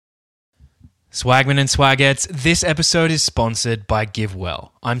Swagmen and Swagettes, this episode is sponsored by GiveWell.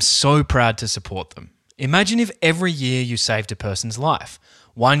 I'm so proud to support them. Imagine if every year you saved a person's life.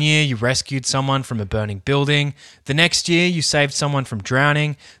 One year you rescued someone from a burning building. The next year you saved someone from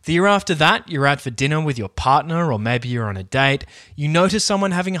drowning. The year after that, you're out for dinner with your partner, or maybe you're on a date. You notice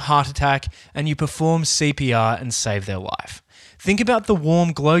someone having a heart attack and you perform CPR and save their life. Think about the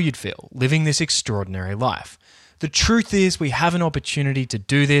warm glow you'd feel living this extraordinary life. The truth is, we have an opportunity to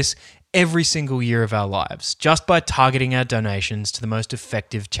do this every single year of our lives, just by targeting our donations to the most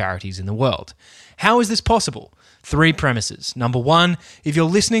effective charities in the world. How is this possible? 3 premises. Number 1, if you're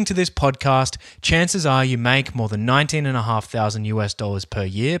listening to this podcast, chances are you make more than $19,500 US per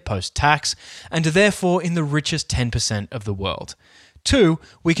year post-tax and are therefore in the richest 10% of the world. 2,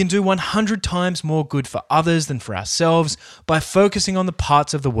 we can do 100 times more good for others than for ourselves by focusing on the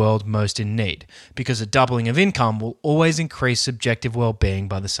parts of the world most in need, because a doubling of income will always increase subjective well-being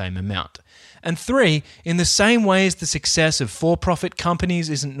by the same amount. And 3, in the same way as the success of for-profit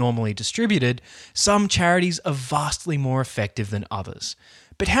companies isn't normally distributed, some charities are vastly more effective than others.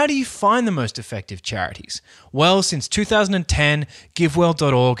 But how do you find the most effective charities? Well, since 2010,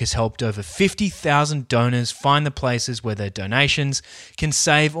 GiveWell.org has helped over 50,000 donors find the places where their donations can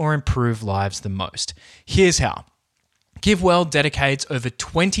save or improve lives the most. Here's how. GiveWell dedicates over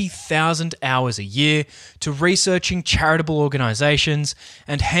 20,000 hours a year to researching charitable organizations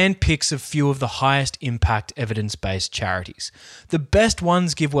and handpicks a few of the highest impact evidence-based charities. The best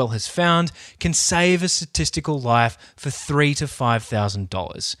ones GiveWell has found can save a statistical life for $3,000 to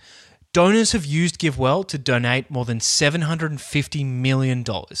 $5,000. Donors have used GiveWell to donate more than $750 million.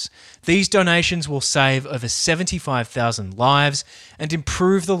 These donations will save over 75,000 lives and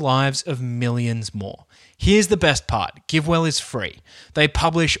improve the lives of millions more. Here's the best part. GiveWell is free. They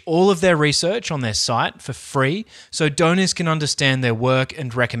publish all of their research on their site for free so donors can understand their work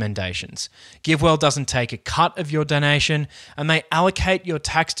and recommendations. GiveWell doesn't take a cut of your donation, and they allocate your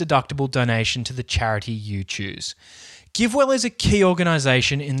tax-deductible donation to the charity you choose. GiveWell is a key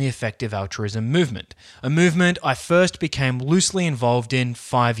organisation in the effective altruism movement, a movement I first became loosely involved in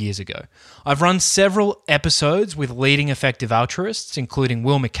 5 years ago. I've run several episodes with leading effective altruists, including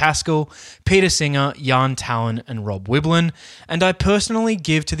Will McCaskill, Peter Singer, Jan Talon, and Rob Wiblin, and I personally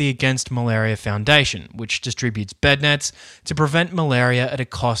give to the Against Malaria Foundation, which distributes bed nets to prevent malaria at a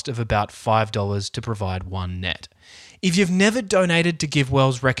cost of about $5 to provide one net. If you've never donated to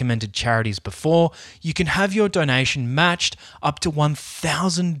GiveWell's recommended charities before, you can have your donation matched up to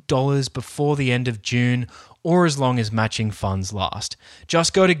 $1,000 before the end of June, or as long as matching funds last.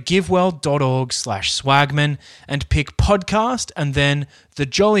 Just go to givewell.org/swagman and pick podcast and then the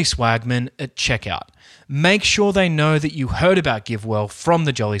Jolly Swagman at checkout. Make sure they know that you heard about GiveWell from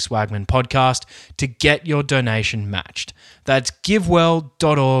the Jolly Swagman podcast to get your donation matched. That's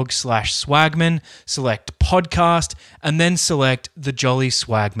givewell.org/swagman, select podcast, and then select the Jolly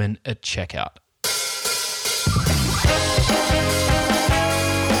Swagman at checkout.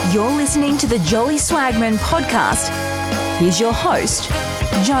 You're listening to the Jolly Swagman podcast. Here's your host,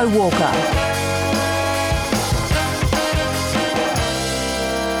 Joe Walker.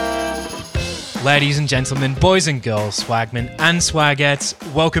 Ladies and gentlemen, boys and girls, swagmen and swagettes,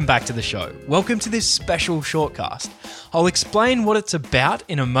 welcome back to the show. Welcome to this special shortcast. I'll explain what it's about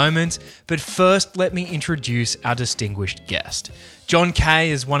in a moment, but first let me introduce our distinguished guest. John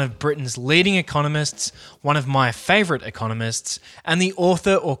Kay is one of Britain's leading economists, one of my favourite economists, and the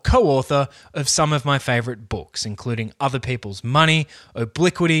author or co-author of some of my favourite books, including Other People's Money,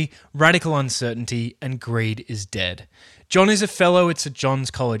 Obliquity, Radical Uncertainty, and Greed is Dead. John is a fellow at St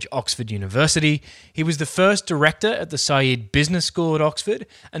John's College, Oxford University. He was the first director at the Said Business School at Oxford,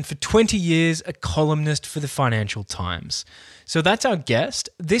 and for 20 years a columnist for the Financial Times. So that's our guest.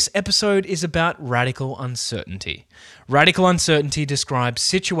 This episode is about radical uncertainty. Radical uncertainty describes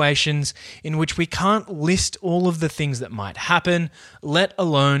situations in which we can't list all of the things that might happen, let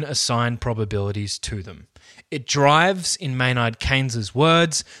alone assign probabilities to them. It drives, in Maynard Keynes's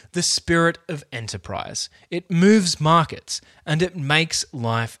words, the spirit of enterprise. It moves markets, and it makes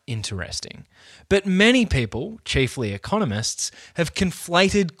life interesting. But many people, chiefly economists, have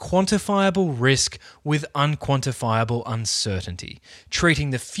conflated quantifiable risk with unquantifiable uncertainty,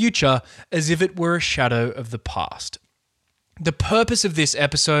 treating the future as if it were a shadow of the past. The purpose of this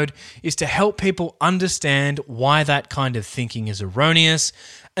episode is to help people understand why that kind of thinking is erroneous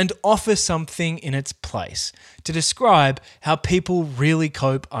and offer something in its place to describe how people really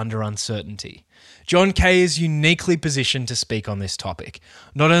cope under uncertainty. John Kay is uniquely positioned to speak on this topic.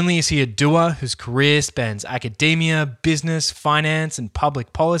 Not only is he a doer whose career spans academia, business, finance, and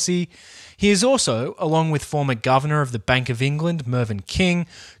public policy, he is also, along with former Governor of the Bank of England, Mervyn King,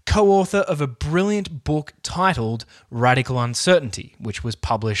 co-author of a brilliant book titled Radical Uncertainty, which was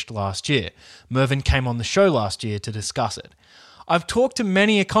published last year. Mervyn came on the show last year to discuss it. I've talked to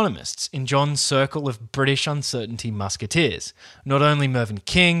many economists in John's circle of British uncertainty musketeers, not only Mervyn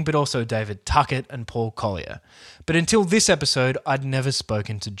King, but also David Tuckett and Paul Collier. But until this episode, I'd never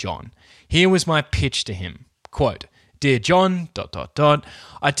spoken to John. Here was my pitch to him. Quote, "Dear John, ...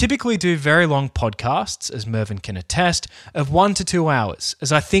 I typically do very long podcasts, as Mervyn can attest, of 1 to 2 hours,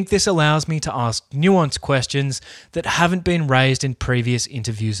 as I think this allows me to ask nuanced questions that haven't been raised in previous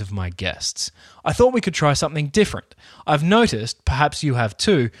interviews of my guests. I thought we could try something different. I've noticed, perhaps you have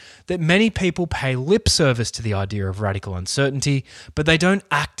too, that many people pay lip service to the idea of radical uncertainty, but they don't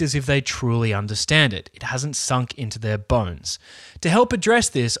act as if they truly understand it. It hasn't sunk into their bones. To help address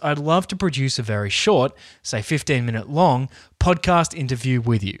this, I'd love to produce a very short, say 15-minute long, podcast interview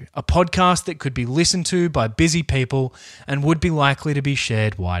with you, a podcast that could be listened to by busy people and would be likely to be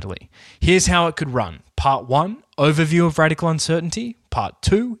shared widely. Here's how it could run. Part 1, overview of radical uncertainty. Part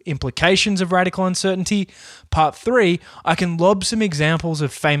 2, implications of radical uncertainty. Part 3, I can lob some examples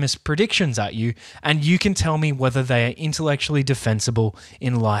of famous predictions at you, and you can tell me whether they are intellectually defensible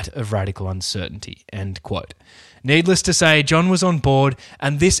in light of radical uncertainty." End quote. Needless to say, John was on board,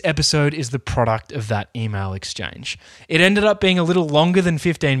 and this episode is the product of that email exchange. It ended up being a little longer than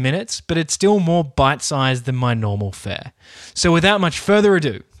 15 minutes, but it's still more bite-sized than my normal fare. So without much further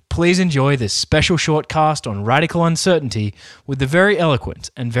ado, please enjoy this special shortcast on radical uncertainty with the very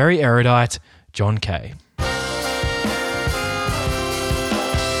eloquent and very erudite John Kay.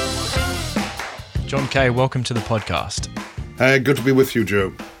 John Kay, welcome to the podcast. Good to be with you,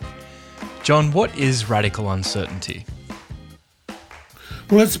 Joe. John, what is radical uncertainty?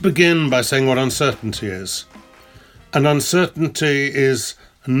 Well, let's begin by saying what uncertainty is. And uncertainty is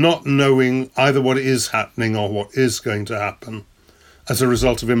not knowing either what is happening or what is going to happen as a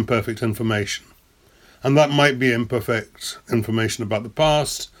result of imperfect information. And that might be imperfect information about the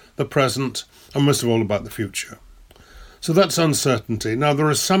past, the present, and most of all about the future. So that's uncertainty. Now, there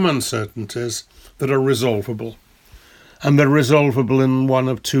are some uncertainties that are resolvable. And they're resolvable in one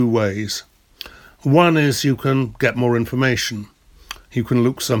of two ways. One is you can get more information. You can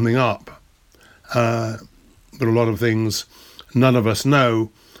look something up. There are a lot of things none of us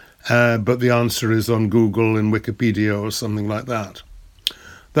know, but the answer is on Google and Wikipedia or something like that.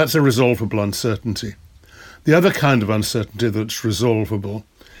 That's a resolvable uncertainty. The other kind of uncertainty that's resolvable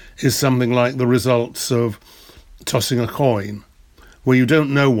is something like the results of tossing a coin, where you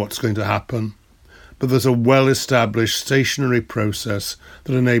don't know what's going to happen, but there's a well-established stationary process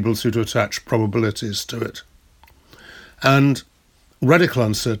that enables you to attach probabilities to it. And radical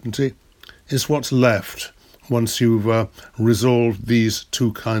uncertainty is what's left once you've resolved these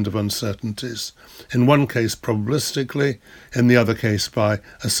two kinds of uncertainties. In one case probabilistically, in the other case by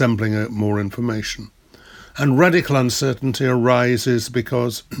assembling more information. And radical uncertainty arises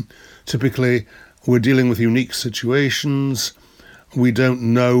because typically we're dealing with unique situations. We don't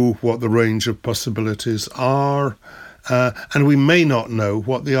know what the range of possibilities are, and we may not know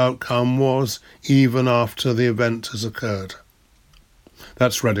what the outcome was even after the event has occurred.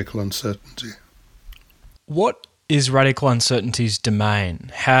 That's radical uncertainty. What is radical uncertainty's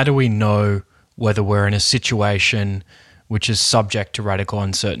domain? How do we know whether we're in a situation which is subject to radical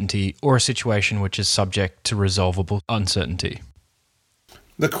uncertainty or a situation which is subject to resolvable uncertainty?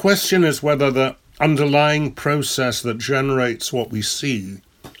 The question is whether the underlying process that generates what we see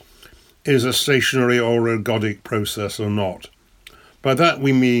is a stationary or ergodic process or not. By that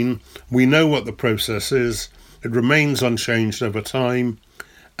we mean we know what the process is, it remains unchanged over time,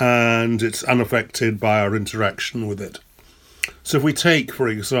 and it's unaffected by our interaction with it. So if we take, for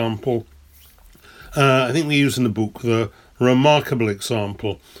example, I think we use in the book the remarkable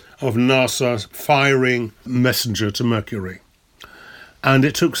example of NASA firing Messenger to Mercury. And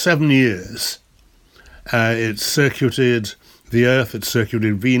it took 7 years. It circuited the Earth, it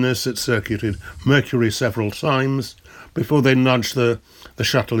circuited Venus, it circuited Mercury several times before they nudged the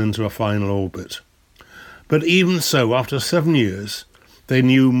shuttle into a final orbit. But even so, after 7 years, they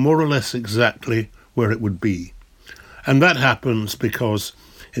knew more or less exactly where it would be. And that happens because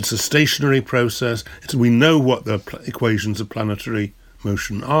it's a stationary process. We know what the equations of planetary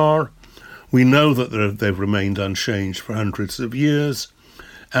motion are. We know that they've remained unchanged for hundreds of years.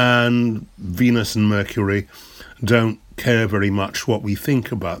 And Venus and Mercury don't care very much what we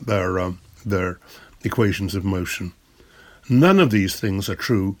think about their equations of motion. None of these things are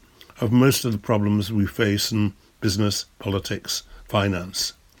true of most of the problems we face in business, politics,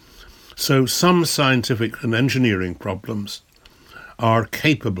 finance. So some scientific and engineering problems are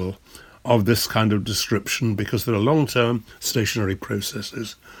capable of this kind of description because they're long-term stationary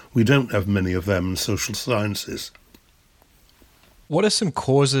processes. We don't have many of them in social sciences. What are some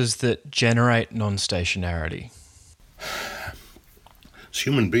causes that generate non-stationarity? It's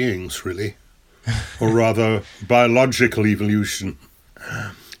human beings, really, or rather biological evolution,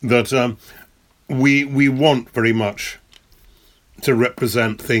 that we want very much to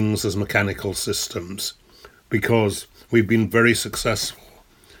represent things as mechanical systems because we've been very successful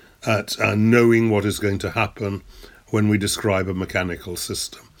at knowing what is going to happen when we describe a mechanical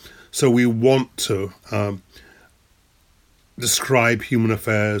system. So we want to describe human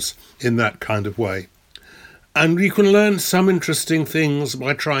affairs in that kind of way. And you can learn some interesting things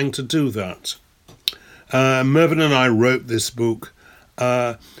by trying to do that. Mervyn and I wrote this book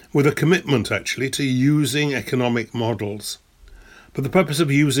with a commitment, actually, to using economic models. But the purpose of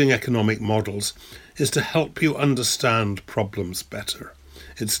using economic models is to help you understand problems better.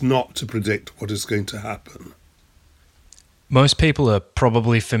 It's not to predict what is going to happen. Most people are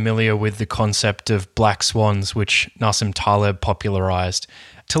probably familiar with the concept of black swans, which Nassim Taleb popularized.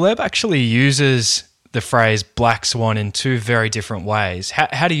 Taleb actually uses the phrase black swan in two very different ways.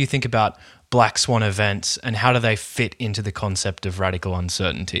 How do you think about black swan events and how do they fit into the concept of radical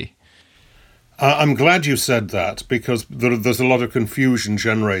uncertainty? I'm glad you said that because there's a lot of confusion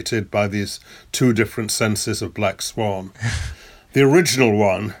generated by these two different senses of black swan. The original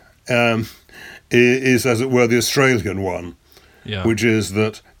one is, as it were, the Australian one, which is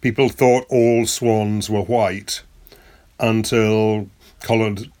that people thought all swans were white until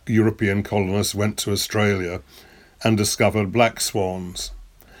European colonists went to Australia and discovered black swans.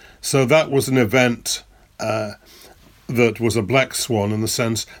 So that was an event that was a black swan in the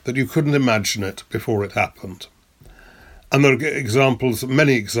sense that you couldn't imagine it before it happened. And there are examples,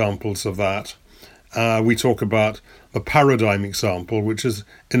 many examples of that. We talk about the paradigm example, which is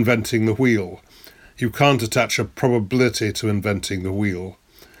inventing the wheel. You can't attach a probability to inventing the wheel,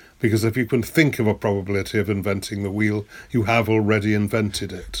 because if you can think of a probability of inventing the wheel, you have already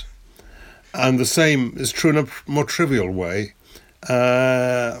invented it. And the same is true in a more trivial way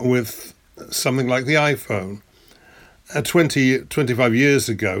with something like the iPhone. 25 years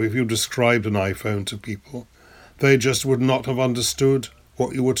ago, if you described an iPhone to people, they just would not have understood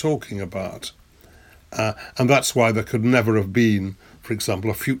what you were talking about. And that's why there could never have been, for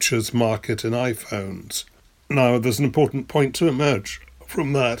example, a futures market in iPhones. Now, there's an important point to emerge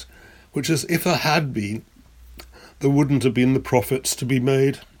from that, which is if there had been, there wouldn't have been the profits to be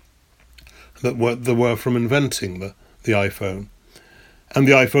made that there were from inventing the iPhone. And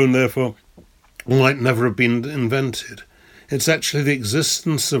the iPhone, therefore, might never have been invented. It's actually the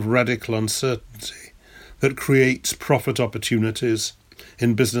existence of radical uncertainty that creates profit opportunities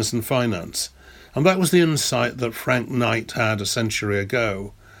in business and finance. And that was the insight that Frank Knight had a century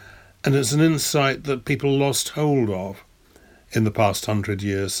ago. And it's an insight that people lost hold of in the past 100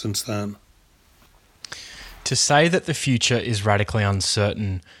 years since then. To say that the future is radically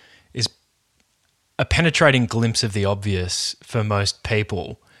uncertain is a penetrating glimpse of the obvious for most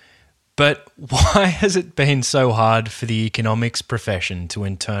people. But why has it been so hard for the economics profession to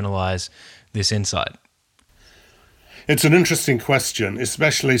internalise this insight? It's an interesting question,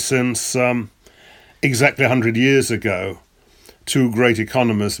 especially since exactly 100 years ago, two great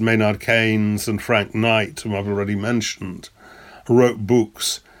economists, Maynard Keynes and Frank Knight, whom I've already mentioned, wrote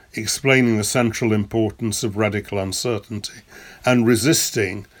books explaining the central importance of radical uncertainty and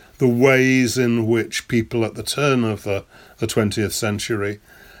resisting the ways in which people at the turn of the 20th century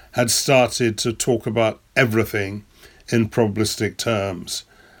had started to talk about everything in probabilistic terms.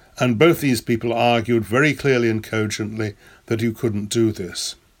 And both these people argued very clearly and cogently that you couldn't do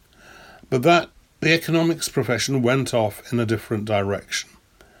this. But the economics profession went off in a different direction.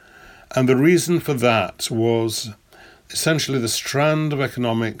 And the reason for that was essentially the strand of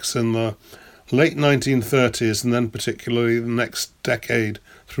economics in the late 1930s and then particularly the next decade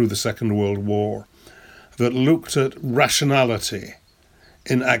through the Second World War that looked at rationality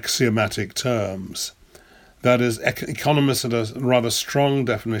in axiomatic terms. That is, economists had a rather strong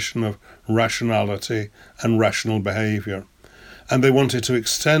definition of rationality and rational behaviour, and they wanted to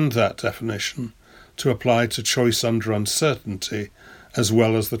extend that definition to apply to choice under uncertainty as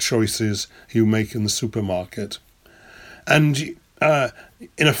well as the choices you make in the supermarket. And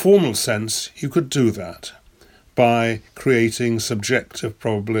in a formal sense, you could do that by creating subjective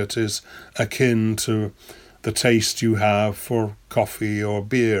probabilities akin to the taste you have for coffee or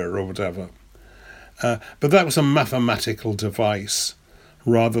beer or whatever. But that was a mathematical device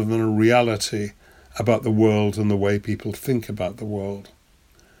rather than a reality about the world and the way people think about the world.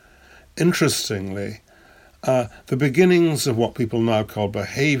 Interestingly, the beginnings of what people now call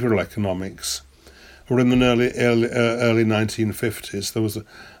behavioral economics were in the early 1950s. There was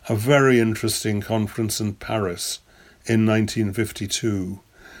a very interesting conference in Paris in 1952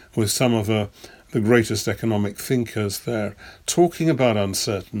 with some of the greatest economic thinkers there talking about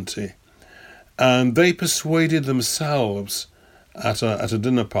uncertainty. And they persuaded themselves at a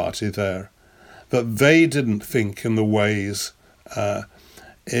dinner party there that they didn't think in the ways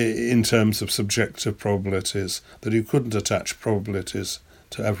in terms of subjective probabilities, that you couldn't attach probabilities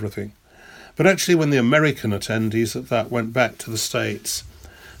to everything. But actually when the American attendees at that went back to the States,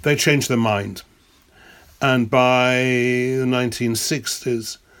 they changed their mind. And by the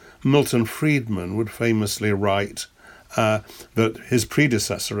 1960s, Milton Friedman would famously write that his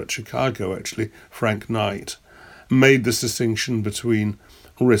predecessor at Chicago, actually, Frank Knight, made this distinction between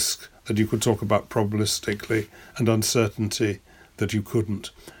risk, that you could talk about probabilistically, and uncertainty, that you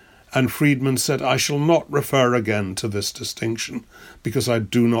couldn't. And Friedman said, I shall not refer again to this distinction because I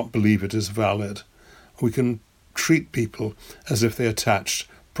do not believe it is valid. We can treat people as if they attached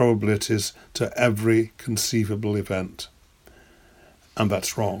probabilities to every conceivable event. And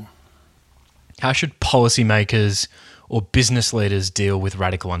that's wrong. How should policymakers or business leaders deal with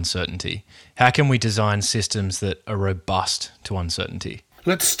radical uncertainty? How can we design systems that are robust to uncertainty?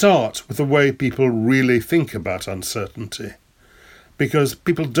 Let's start with the way people really think about uncertainty, because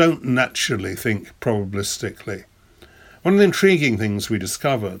people don't naturally think probabilistically. One of the intriguing things we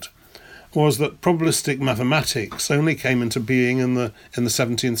discovered was that probabilistic mathematics only came into being in the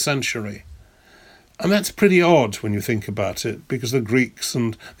 17th century. And that's pretty odd when you think about it, because the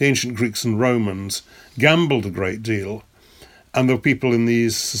ancient Greeks and Romans gambled a great deal, and the people in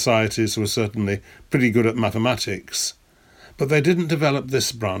these societies were certainly pretty good at mathematics, but they didn't develop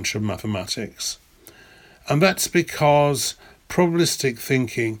this branch of mathematics. And that's because probabilistic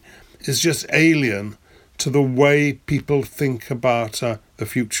thinking is just alien to the way people think about the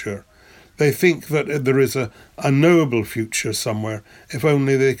future. They think that there is a knowable future somewhere if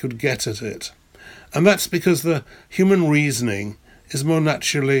only they could get at it. And that's because the human reasoning is more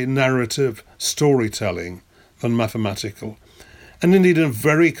naturally narrative storytelling than mathematical. And indeed, in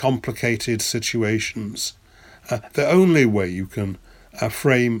very complicated situations, the only way you can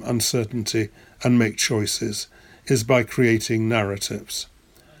frame uncertainty and make choices is by creating narratives.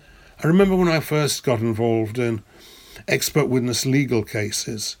 I remember when I first got involved in expert witness legal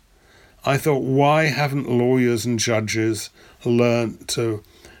cases, I thought, why haven't lawyers and judges learnt to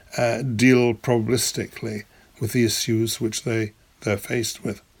deal probabilistically with the issues which they're faced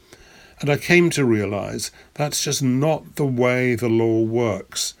with? And I came to realise that's just not the way the law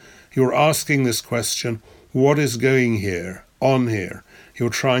works. You're asking this question, what is going on here?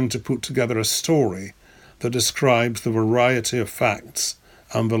 You're trying to put together a story that describes the variety of facts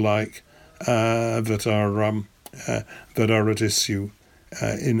and the like that are at issue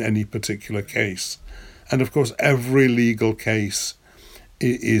in any particular case. And of course, every legal case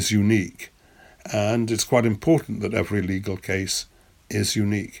is unique, and it's quite important that every legal case is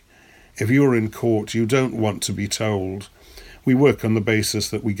unique. If you're in court, you don't want to be told, we work on the basis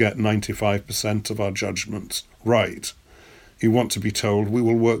that we get 95% of our judgments right. You want to be told, we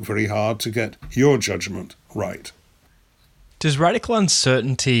will work very hard to get your judgment right. Does radical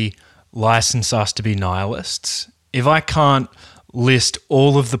uncertainty license us to be nihilists? If I can't list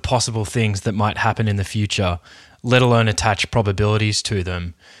all of the possible things that might happen in the future, let alone attach probabilities to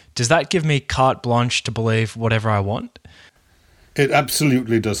them, does that give me carte blanche to believe whatever I want? It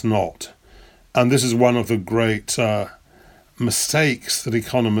absolutely does not. And this is one of the great mistakes that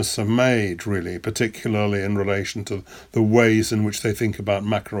economists have made, really, particularly in relation to the ways in which they think about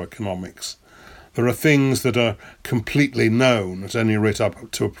macroeconomics. There are things that are completely known, at any rate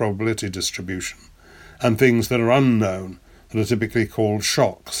up to a probability distribution, and things that are unknown, that are typically called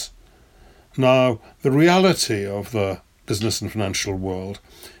shocks. Now, the reality of the business and financial world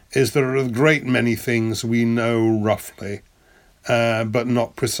is there are a great many things we know roughly, but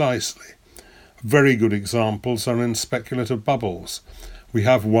not precisely. Very good examples are in speculative bubbles. We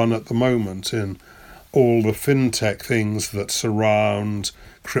have one at the moment in all the fintech things that surround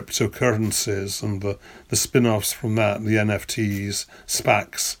cryptocurrencies and the spin-offs from that, the NFTs,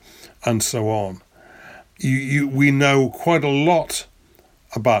 SPACs, and so on. We know quite a lot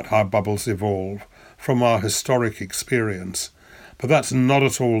about how bubbles evolve from our historic experience, but that's not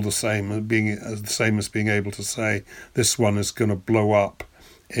at all the same as being able to say this one is going to blow up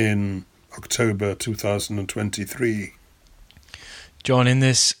in October 2023. John, in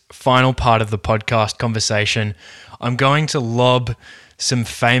this final part of the podcast conversation, I'm going to lob some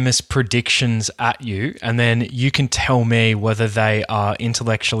famous predictions at you, and then you can tell me whether they are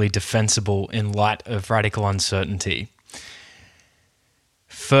intellectually defensible in light of radical uncertainty.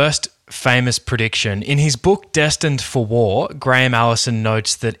 First famous prediction. In his book Destined for War, Graham Allison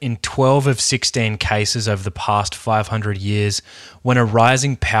notes that in 12 of 16 cases over the past 500 years, when a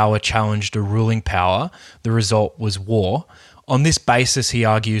rising power challenged a ruling power, the result was war. On this basis, he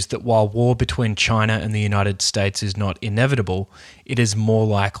argues that while war between China and the United States is not inevitable, it is more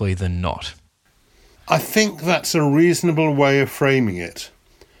likely than not. I think that's a reasonable way of framing it.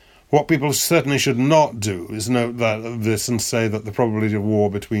 What people certainly should not do is note this and say that the probability of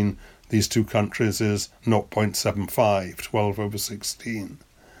war between these two countries is 0.75, 12 over 16.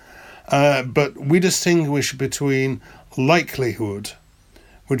 But we distinguish between likelihood,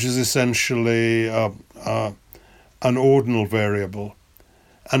 which is essentially an ordinal variable,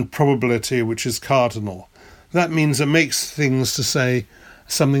 and probability, which is cardinal. That means it makes things to say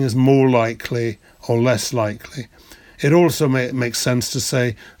something is more likely or less likely. It also makes sense to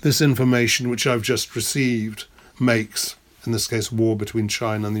say this information which I've just received makes, in this case, war between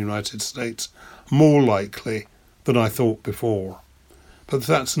China and the United States, more likely than I thought before. But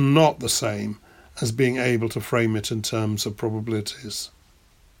that's not the same as being able to frame it in terms of probabilities.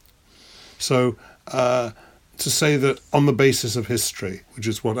 So, to say that on the basis of history, which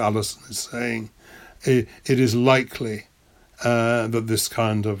is what Allison is saying, it is likely that this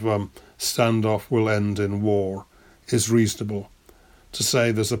kind of standoff will end in war is reasonable. To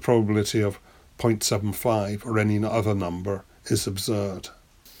say there's a probability of 0.75 or any other number is absurd.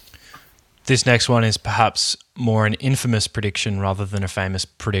 This next one is perhaps more an infamous prediction rather than a famous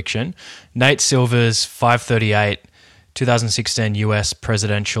prediction. Nate Silver's 538 2016 US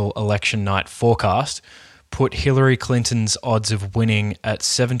presidential election night forecast put Hillary Clinton's odds of winning at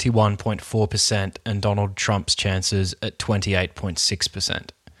 71.4% and Donald Trump's chances at 28.6%.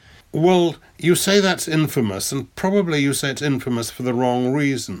 Well, you say that's infamous, and probably you say it's infamous for the wrong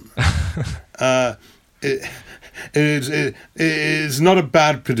reason. It is not a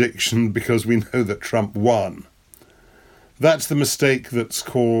bad prediction because we know that Trump won. That's the mistake that's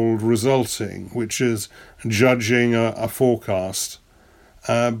called resulting, which is judging a forecast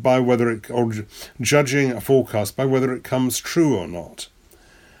judging a forecast by whether it comes true or not.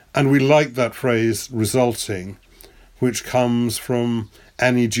 And we like that phrase, resulting, which comes from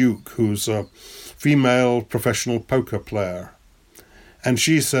Annie Duke, who's a female professional poker player. And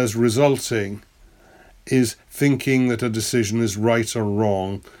she says resulting is thinking that a decision is right or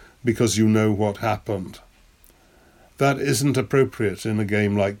wrong because you know what happened. That isn't appropriate in a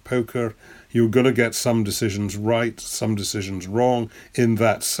game like poker. You're going to get some decisions right, some decisions wrong in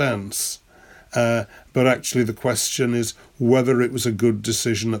that sense. But actually the question is whether it was a good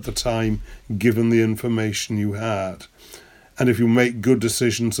decision at the time, given the information you had. And if you make good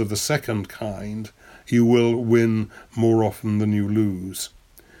decisions of the second kind, you will win more often than you lose.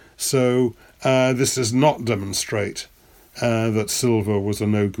 So this does not demonstrate that Silver was a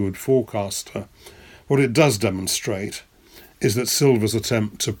no-good forecaster. What it does demonstrate is that Silver's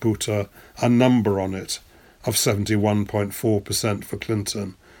attempt to put a number on it of 71.4% for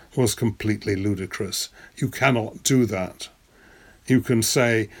Clinton was completely ludicrous. You cannot do that. You can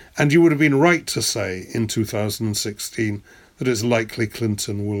say, and you would have been right to say in 2016 that it's likely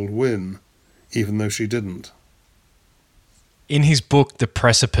Clinton will win, even though she didn't. In his book, The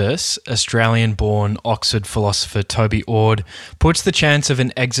Precipice, Australian-born Oxford philosopher Toby Ord puts the chance of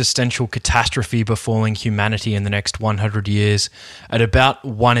an existential catastrophe befalling humanity in the next 100 years at about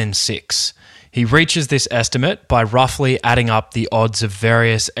 1 in 6. He reaches this estimate by roughly adding up the odds of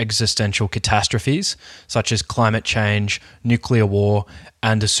various existential catastrophes, such as climate change, nuclear war,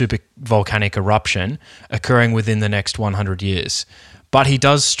 and a supervolcanic eruption, occurring within the next 100 years. But he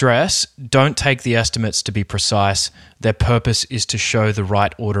does stress, don't take the estimates to be precise. Their purpose is to show the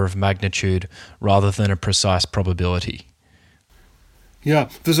right order of magnitude rather than a precise probability. Yeah,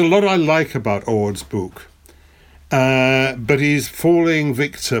 there's a lot I like about Ord's book. But he's falling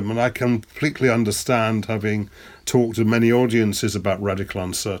victim, and I completely understand, having talked to many audiences about radical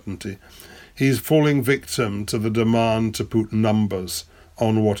uncertainty, he's falling victim to the demand to put numbers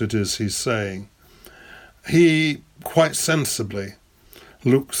on what it is he's saying. He, quite sensibly,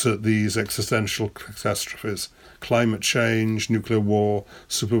 looks at these existential catastrophes, climate change, nuclear war,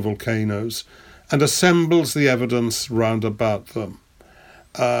 supervolcanoes, and assembles the evidence round about them.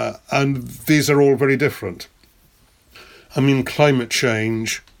 And these are all very different. I mean, climate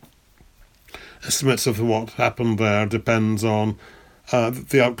change, estimates of what happened there depends on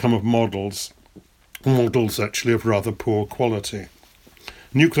the outcome of models actually of rather poor quality.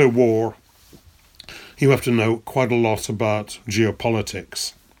 Nuclear war, you have to know quite a lot about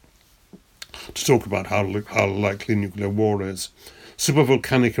geopolitics to talk about how likely nuclear war is.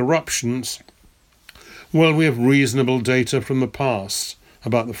 Supervolcanic eruptions, well, we have reasonable data from the past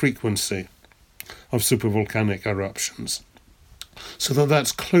about the frequency of supervolcanic eruptions, so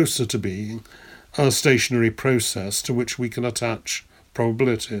that's closer to being a stationary process to which we can attach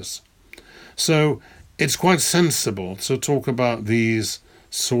probabilities. So it's quite sensible to talk about these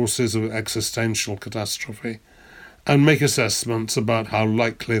sources of existential catastrophe and make assessments about how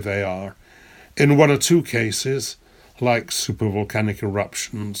likely they are. In one or two cases, like supervolcanic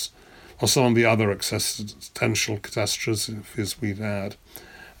eruptions or some of the other existential catastrophes we've had,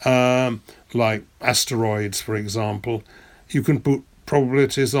 like asteroids, for example, you can put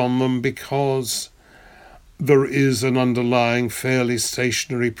probabilities on them because there is an underlying fairly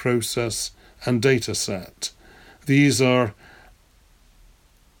stationary process and data set. These are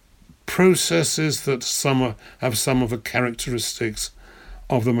processes that have some of the characteristics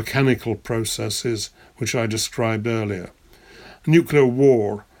of the mechanical processes which I described earlier. Nuclear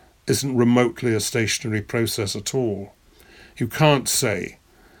war isn't remotely a stationary process at all. You can't say,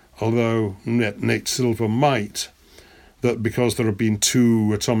 although Nate Silver might, that because there have been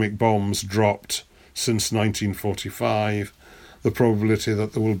 2 atomic bombs dropped since 1945, the probability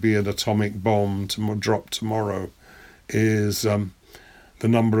that there will be an atomic bomb drop tomorrow is the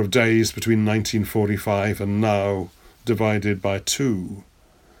number of days between 1945 and now divided by 2.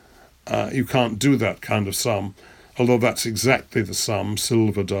 You can't do that kind of sum, although that's exactly the sum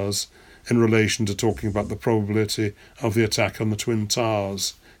Silver does in relation to talking about the probability of the attack on the Twin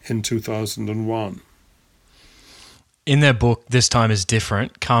Towers in 2001. In their book, This Time is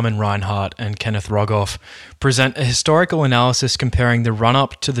Different, Carmen Reinhart and Kenneth Rogoff present a historical analysis comparing the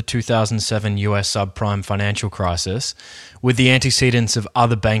run-up to the 2007 US subprime financial crisis with the antecedents of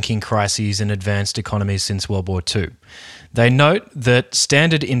other banking crises in advanced economies since World War II. They note that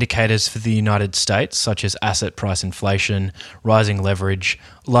standard indicators for the United States, such as asset price inflation, rising leverage,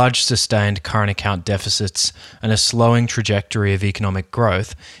 large sustained current account deficits, and a slowing trajectory of economic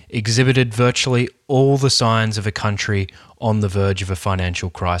growth, exhibited virtually all the signs of a country on the verge of a financial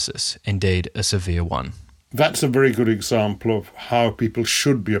crisis, indeed a severe one. That's a very good example of how people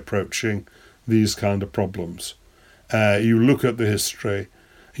should be approaching these kind of problems. You look at the history,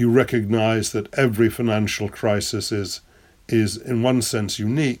 you recognise that every financial crisis is in one sense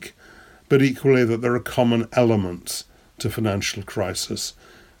unique, but equally that there are common elements to financial crisis,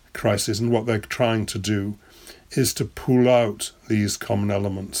 and what they're trying to do is to pull out these common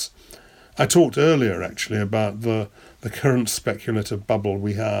elements. I talked earlier actually about the current speculative bubble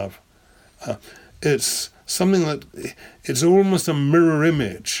we have. It's something that it's almost a mirror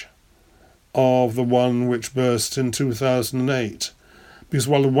image of the one which burst in 2008. Because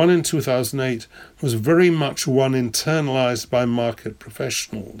while the one in 2008 was very much one internalised by market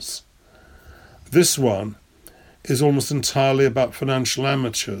professionals, this one is almost entirely about financial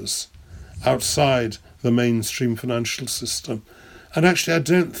amateurs outside the mainstream financial system. And actually, I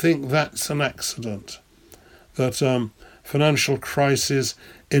don't think that's an accident, that financial crises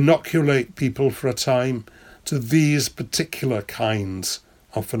inoculate people for a time to these particular kinds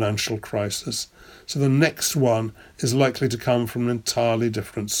of financial crisis. So the next one is likely to come from an entirely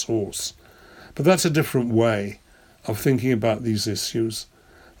different source. But that's a different way of thinking about these issues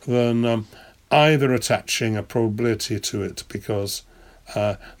than either attaching a probability to it because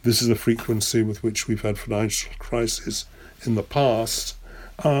this is the frequency with which we've had financial crises in the past,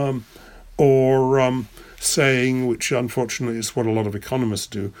 or saying, which unfortunately is what a lot of economists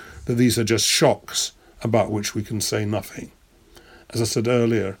do, that these are just shocks about which we can say nothing. As I said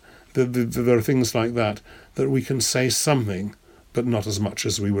earlier, there are things like that we can say something, but not as much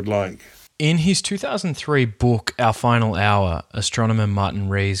as we would like. In his 2003 book, Our Final Hour, astronomer Martin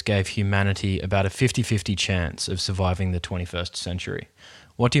Rees gave humanity about a 50-50 chance of surviving the 21st century.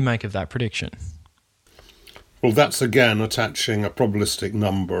 What do you make of that prediction? Well, that's again attaching a probabilistic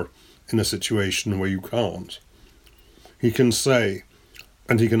number in a situation where you can't. He can say,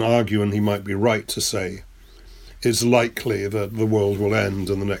 and he can argue, and he might be right to say, it's likely that the world will end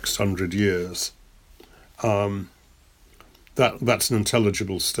in the next 100 years. That's an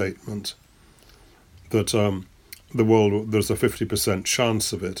intelligible statement. That the world, there's a 50%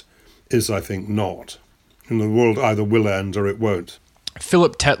 chance of it, is, I think, not. And the world either will end or it won't.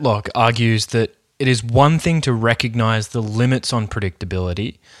 Philip Tetlock argues that it is one thing to recognise the limits on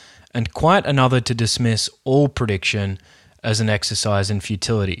predictability and quite another to dismiss all prediction as an exercise in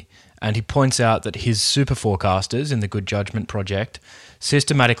futility. And he points out that his super forecasters in the Good Judgment Project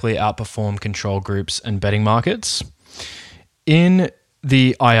systematically outperform control groups and betting markets. In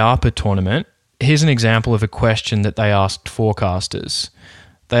the IARPA tournament, here's an example of a question that they asked forecasters.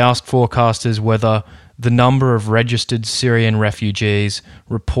 They asked forecasters whether the number of registered Syrian refugees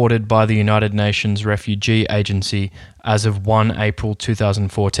reported by the United Nations Refugee Agency as of 1 April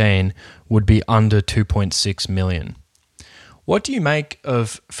 2014 would be under 2.6 million. What do you make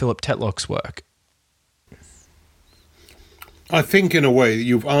of Philip Tetlock's work? I think in a way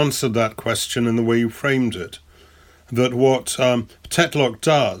you've answered that question in the way you framed it. That what Tetlock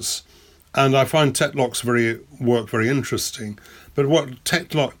does, and I find Tetlock's work very interesting, but what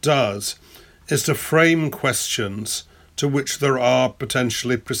Tetlock does is to frame questions to which there are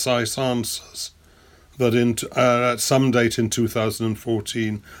potentially precise answers. That at some date in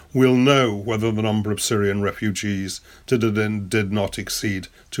 2014, we'll know whether the number of Syrian refugees did not exceed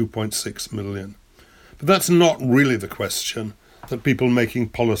 2.6 million. But that's not really the question that people making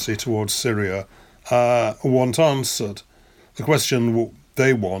policy towards Syria want answered. The question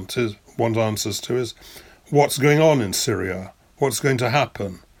they want answers to is, what's going on in Syria? What's going to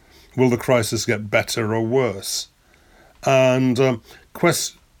happen? Will the crisis get better or worse? And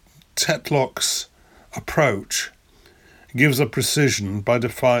Tetlock's approach gives a precision by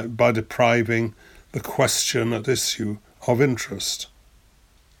depriving the question at issue of interest.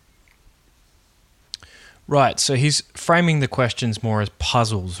 Right, so he's framing the questions more as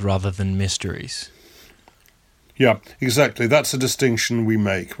puzzles rather than mysteries. Yeah, exactly. That's a distinction we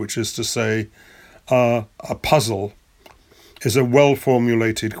make, which is to say a puzzle is a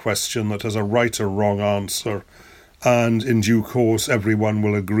well-formulated question that has a right or wrong answer, and in due course everyone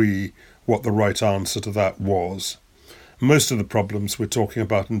will agree what the right answer to that was. Most of the problems we're talking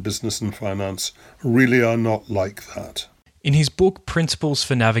about in business and finance really are not like that. In his book Principles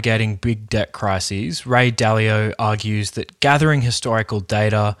for Navigating Big Debt Crises, Ray Dalio argues that gathering historical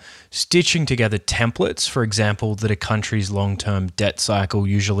data, stitching together templates, for example, that a country's long-term debt cycle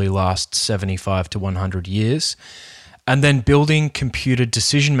usually lasts 75 to 100 years, and then building computed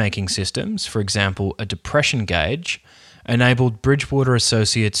decision-making systems, for example, a depression gauge, enabled Bridgewater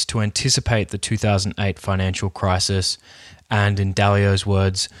Associates to anticipate the 2008 financial crisis and, in Dalio's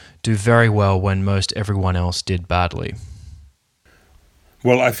words, do very well when most everyone else did badly.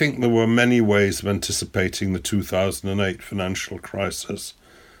 Well, I think there were many ways of anticipating the 2008 financial crisis,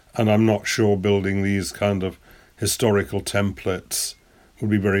 and I'm not sure building these kind of historical templates would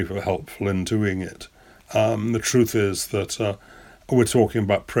be very helpful in doing it. The truth is that we're talking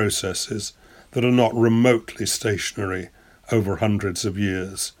about processes that are not remotely stationary over hundreds of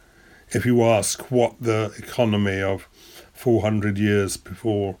years. If you ask what the economy of 400 years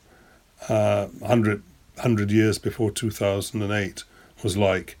before, 100 years before 2008 was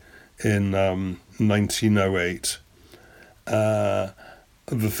like in 1908, the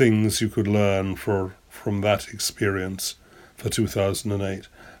things you could learn from that experience for 2008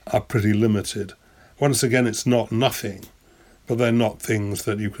 are pretty limited. Once again, it's not nothing, but they're not things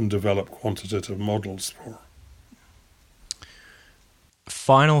that you can develop quantitative models for.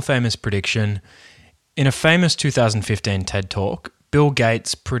 Final famous prediction. In a famous 2015 TED Talk, Bill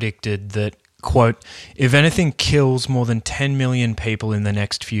Gates predicted that, quote, if anything kills more than 10 million people in the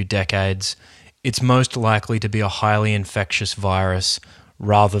next few decades, it's most likely to be a highly infectious virus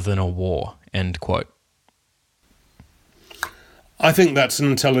rather than a war, end quote. I think that's an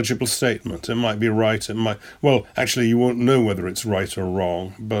intelligible statement. It might be right, well, actually you won't know whether it's right or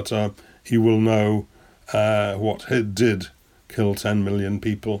wrong, but you will know what did kill 10 million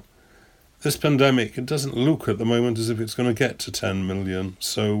people. This pandemic, it doesn't look at the moment as if it's going to get to 10 million,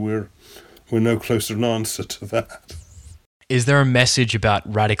 so we're no closer an answer to that. Is there a message about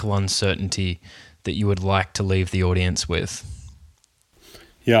radical uncertainty that you would like to leave the audience with?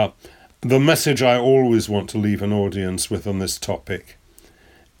 Yeah. The message I always want to leave an audience with on this topic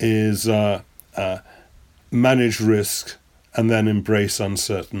is manage risk and then embrace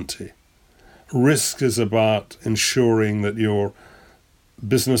uncertainty. Risk is about ensuring that your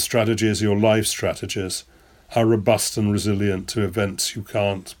business strategies, your life strategies, are robust and resilient to events you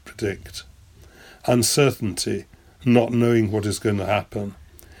can't predict. Uncertainty, not knowing what is going to happen,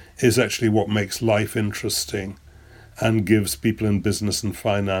 is actually what makes life interesting and gives people in business and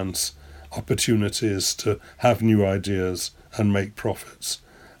finance opportunities to have new ideas and make profits.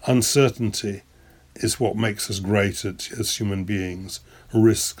 Uncertainty is what makes us great as human beings.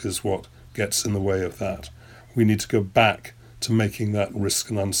 Risk is what gets in the way of that. We need to go back to making that risk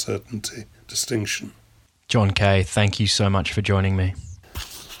and uncertainty distinction. John Kay, thank you so much for joining me.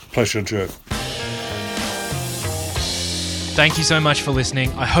 Pleasure, Joe. Thank you so much for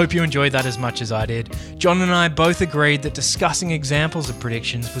listening. I hope you enjoyed that as much as I did. John and I both agreed that discussing examples of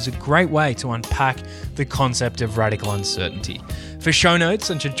predictions was a great way to unpack the concept of radical uncertainty. For show notes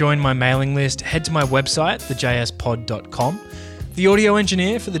and to join my mailing list, head to my website, thejspod.com. The audio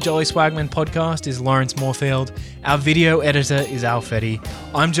engineer for the Jolly Swagman podcast is Lawrence Moorfield. Our video editor is Al Fetty.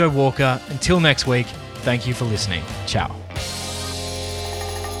 I'm Joe Walker. Until next week, thank you for listening. Ciao.